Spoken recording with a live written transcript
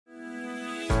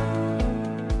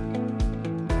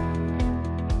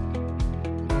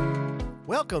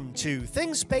Welcome to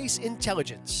ThingSpace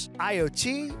Intelligence,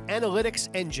 IoT Analytics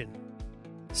Engine.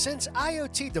 Since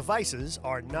IoT devices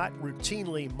are not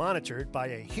routinely monitored by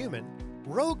a human,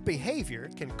 rogue behavior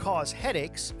can cause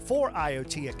headaches for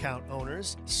IoT account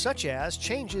owners, such as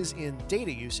changes in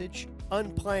data usage,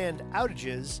 unplanned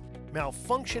outages,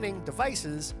 malfunctioning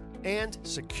devices, and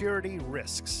security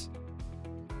risks.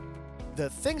 The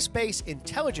ThingSpace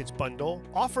Intelligence Bundle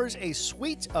offers a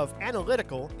suite of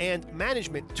analytical and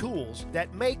management tools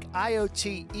that make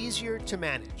IoT easier to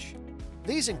manage.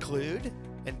 These include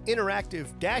an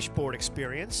interactive dashboard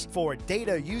experience for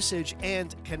data usage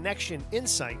and connection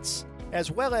insights, as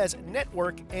well as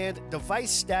network and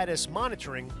device status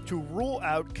monitoring to rule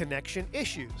out connection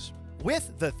issues.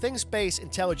 With the ThingSpace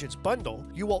Intelligence Bundle,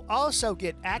 you will also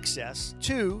get access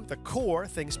to the core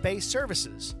ThingSpace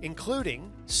services,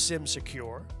 including SIM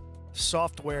Secure,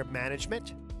 software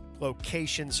management,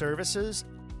 location services,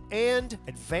 and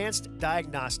advanced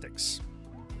diagnostics.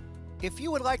 If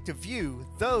you would like to view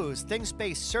those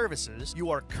ThingSpace services you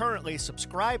are currently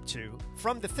subscribed to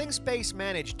from the ThingSpace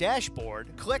Manage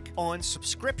dashboard, click on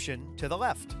Subscription to the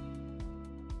left.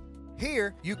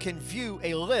 Here, you can view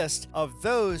a list of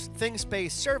those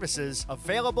ThingSpace services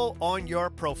available on your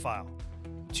profile.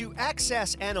 To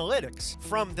access analytics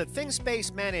from the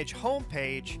ThingSpace Manage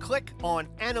homepage, click on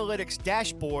Analytics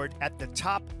Dashboard at the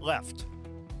top left.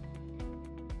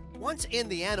 Once in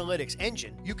the Analytics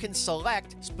engine, you can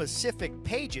select specific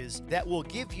pages that will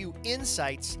give you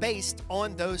insights based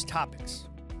on those topics.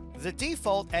 The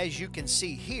default, as you can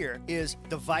see here, is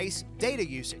device data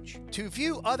usage. To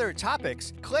view other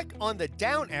topics, click on the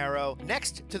down arrow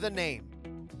next to the name.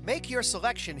 Make your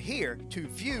selection here to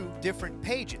view different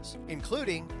pages,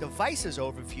 including devices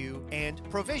overview and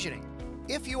provisioning.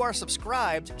 If you are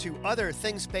subscribed to other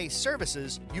ThingSpace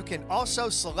services, you can also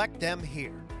select them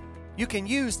here. You can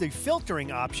use the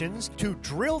filtering options to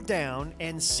drill down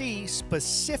and see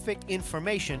specific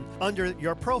information under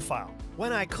your profile.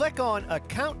 When I click on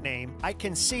account name, I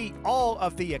can see all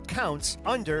of the accounts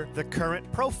under the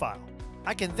current profile.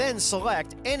 I can then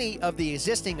select any of the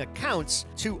existing accounts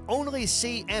to only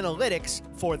see analytics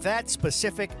for that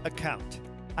specific account.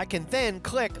 I can then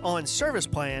click on Service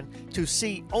Plan to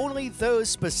see only those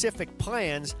specific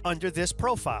plans under this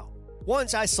profile.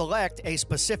 Once I select a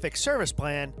specific service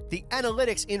plan, the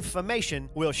analytics information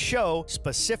will show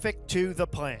specific to the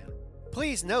plan.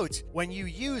 Please note, when you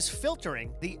use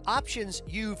filtering, the options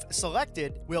you've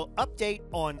selected will update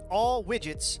on all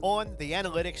widgets on the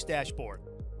analytics dashboard.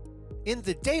 In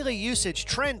the Daily Usage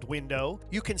Trend window,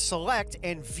 you can select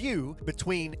and view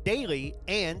between daily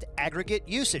and aggregate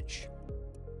usage.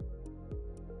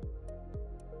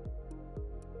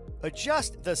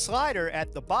 Adjust the slider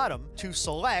at the bottom to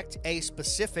select a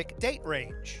specific date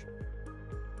range.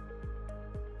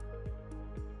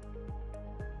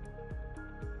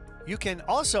 You can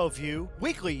also view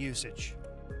weekly usage.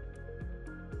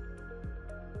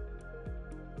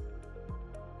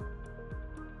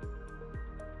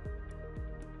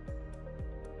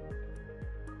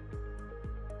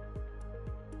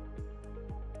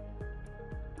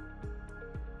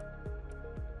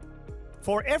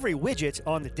 For every widget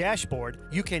on the dashboard,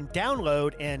 you can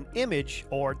download an image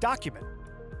or document.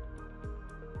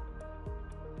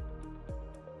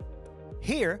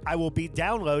 Here, I will be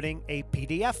downloading a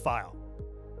PDF file.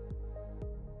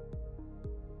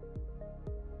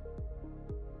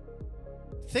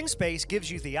 ThingSpace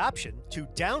gives you the option to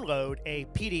download a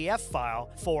PDF file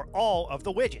for all of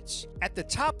the widgets. At the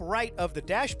top right of the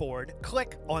dashboard,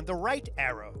 click on the right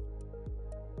arrow.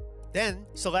 Then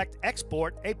select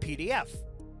Export a PDF.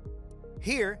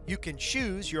 Here, you can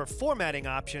choose your formatting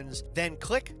options, then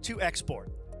click to export.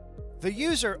 The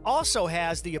user also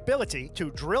has the ability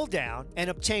to drill down and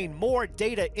obtain more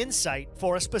data insight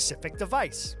for a specific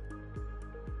device.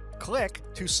 Click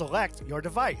to select your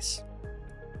device.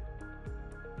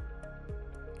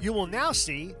 You will now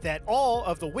see that all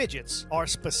of the widgets are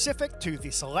specific to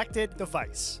the selected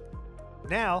device.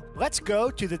 Now, let's go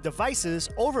to the Devices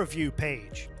Overview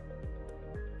page.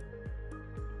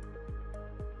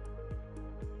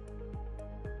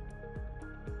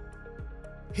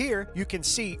 Here, you can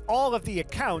see all of the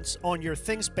accounts on your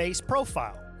ThingSpace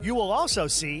profile. You will also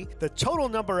see the total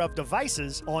number of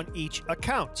devices on each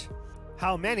account,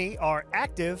 how many are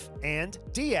active and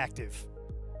deactive,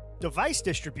 device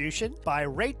distribution by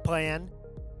rate plan,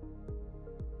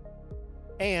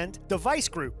 and device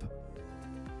group.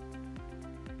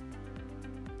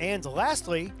 And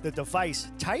lastly, the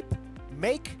device type,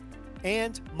 make,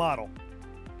 and model.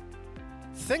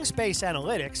 ThingSpace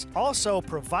Analytics also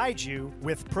provides you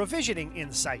with provisioning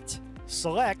insight.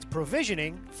 Select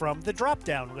Provisioning from the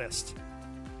drop-down list.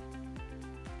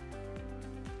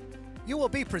 You will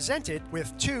be presented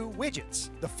with two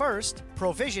widgets. The first,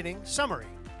 Provisioning Summary.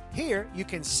 Here you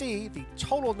can see the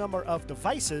total number of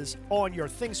devices on your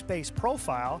ThingSpace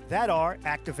profile that are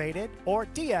activated or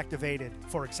deactivated,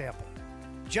 for example.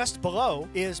 Just below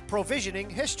is Provisioning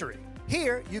History.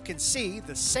 Here you can see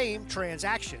the same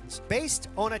transactions based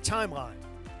on a timeline.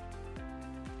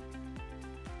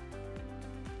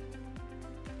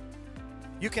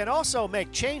 You can also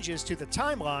make changes to the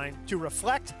timeline to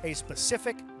reflect a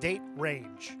specific date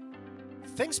range.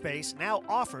 ThingSpace now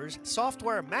offers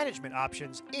software management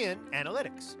options in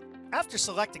Analytics. After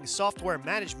selecting software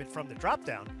management from the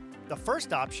dropdown, the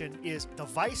first option is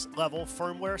Device Level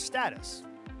Firmware Status.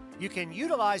 You can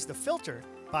utilize the filter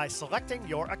by selecting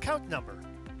your account number.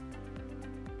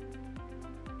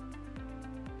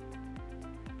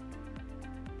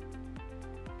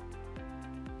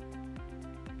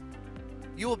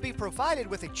 You will be provided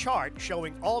with a chart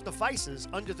showing all devices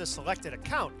under the selected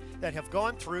account that have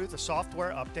gone through the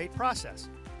software update process.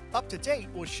 Up to date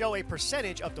will show a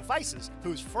percentage of devices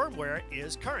whose firmware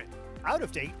is current. Out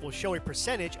of date will show a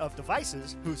percentage of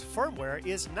devices whose firmware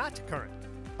is not current.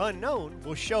 Unknown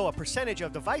will show a percentage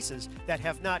of devices that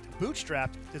have not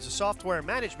bootstrapped to the software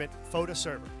management photo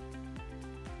server.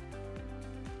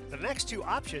 The next two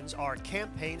options are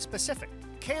campaign specific.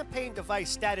 Campaign device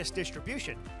status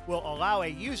distribution will allow a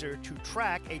user to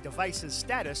track a device's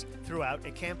status throughout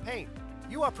a campaign.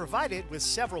 You are provided with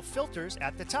several filters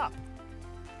at the top: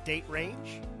 date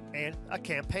range and a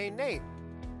campaign name.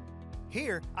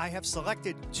 Here I have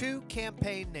selected two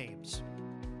campaign names.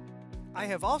 I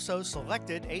have also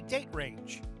selected a date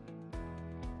range.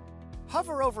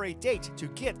 Hover over a date to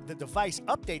get the device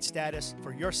update status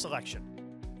for your selection.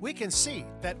 We can see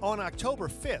that on October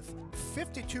 5th,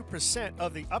 52%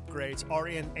 of the upgrades are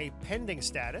in a pending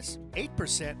status,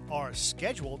 8% are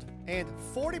scheduled, and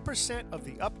 40% of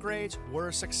the upgrades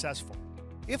were successful.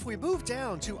 If we move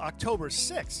down to October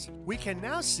 6th, we can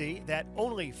now see that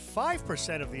only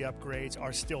 5% of the upgrades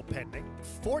are still pending,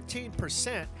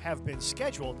 14% have been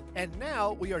scheduled, and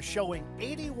now we are showing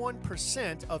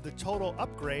 81% of the total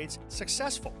upgrades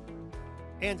successful.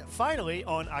 And finally,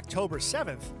 on October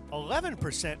 7th,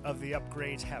 11% of the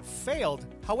upgrades have failed.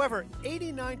 However,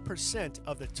 89%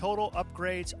 of the total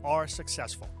upgrades are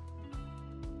successful.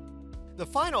 The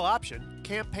final option,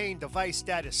 Campaign Device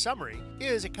Status Summary,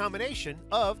 is a combination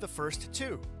of the first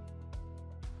two.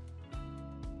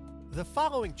 The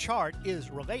following chart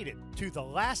is related to the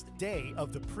last day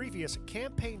of the previous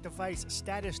Campaign Device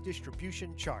Status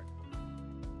Distribution chart.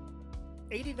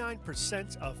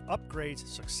 89% of upgrades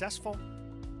successful,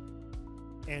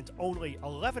 and only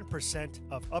 11%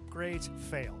 of upgrades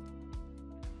failed.